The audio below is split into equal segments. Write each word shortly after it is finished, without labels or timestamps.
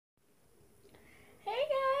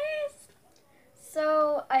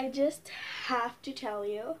I just have to tell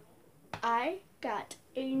you, I got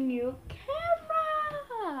a new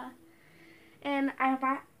camera, and I'm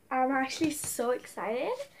actually so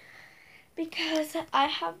excited because I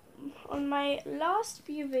have, on my last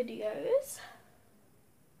few videos,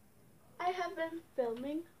 I have been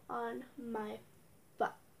filming on my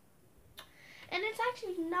phone, and it's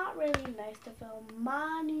actually not really nice to film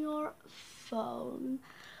on your phone,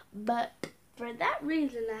 but for that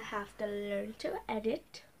reason I have to learn to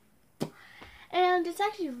edit. And it's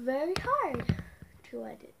actually very hard to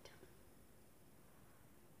edit.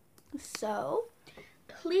 So,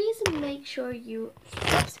 please make sure you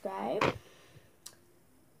subscribe.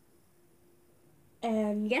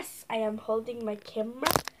 And yes, I am holding my camera.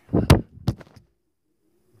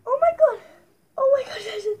 Oh my god! Oh my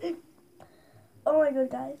god! Oh my god,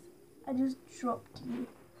 guys. I just dropped you.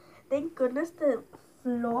 Thank goodness the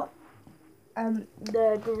floor,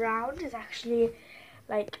 the ground is actually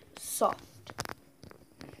like soft.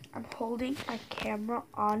 I'm holding my camera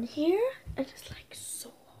on here and it's like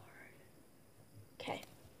so hard. Okay.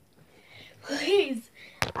 Please,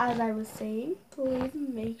 as I was saying, please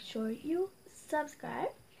make sure you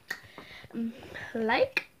subscribe,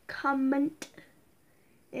 like, comment,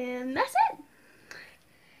 and that's it.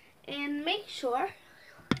 And make sure,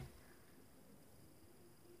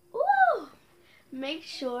 make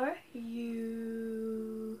sure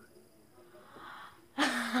you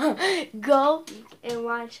go and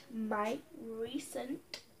watch my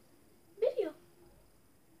recent video.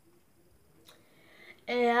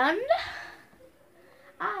 And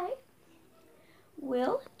I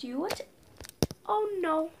will do it. Oh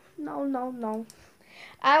no, no, no, no.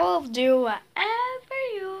 I will do whatever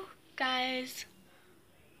you guys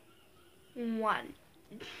want.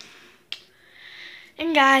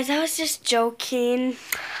 And guys, I was just joking.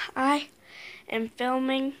 I am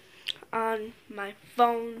filming on my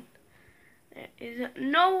phone. There is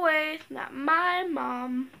no way that my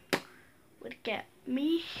mom would get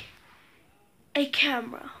me a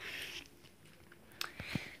camera.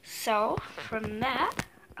 So from that,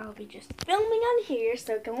 I'll be just filming on here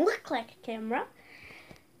so it can look like a camera.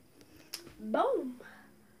 Boom.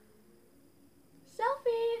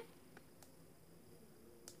 Selfie.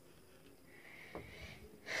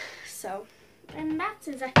 So, and that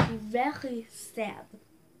is actually very sad.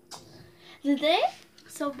 Today,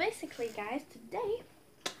 so basically guys, today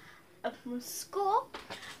from school,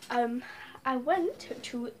 I went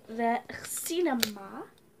to the cinema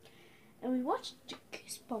and we watched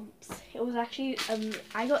Goosebumps. It was actually,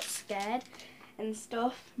 I got scared and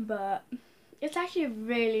stuff, but it's actually a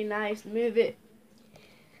really nice movie.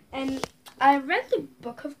 And I read the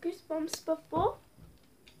book of Goosebumps before.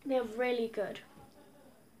 They're really good.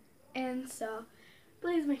 And so,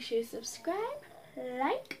 please make sure you subscribe,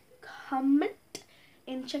 like, comment,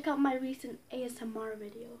 and check out my recent ASMR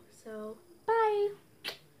video. So, bye!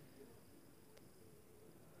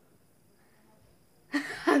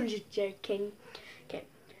 I'm just joking. Okay,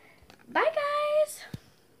 bye guys!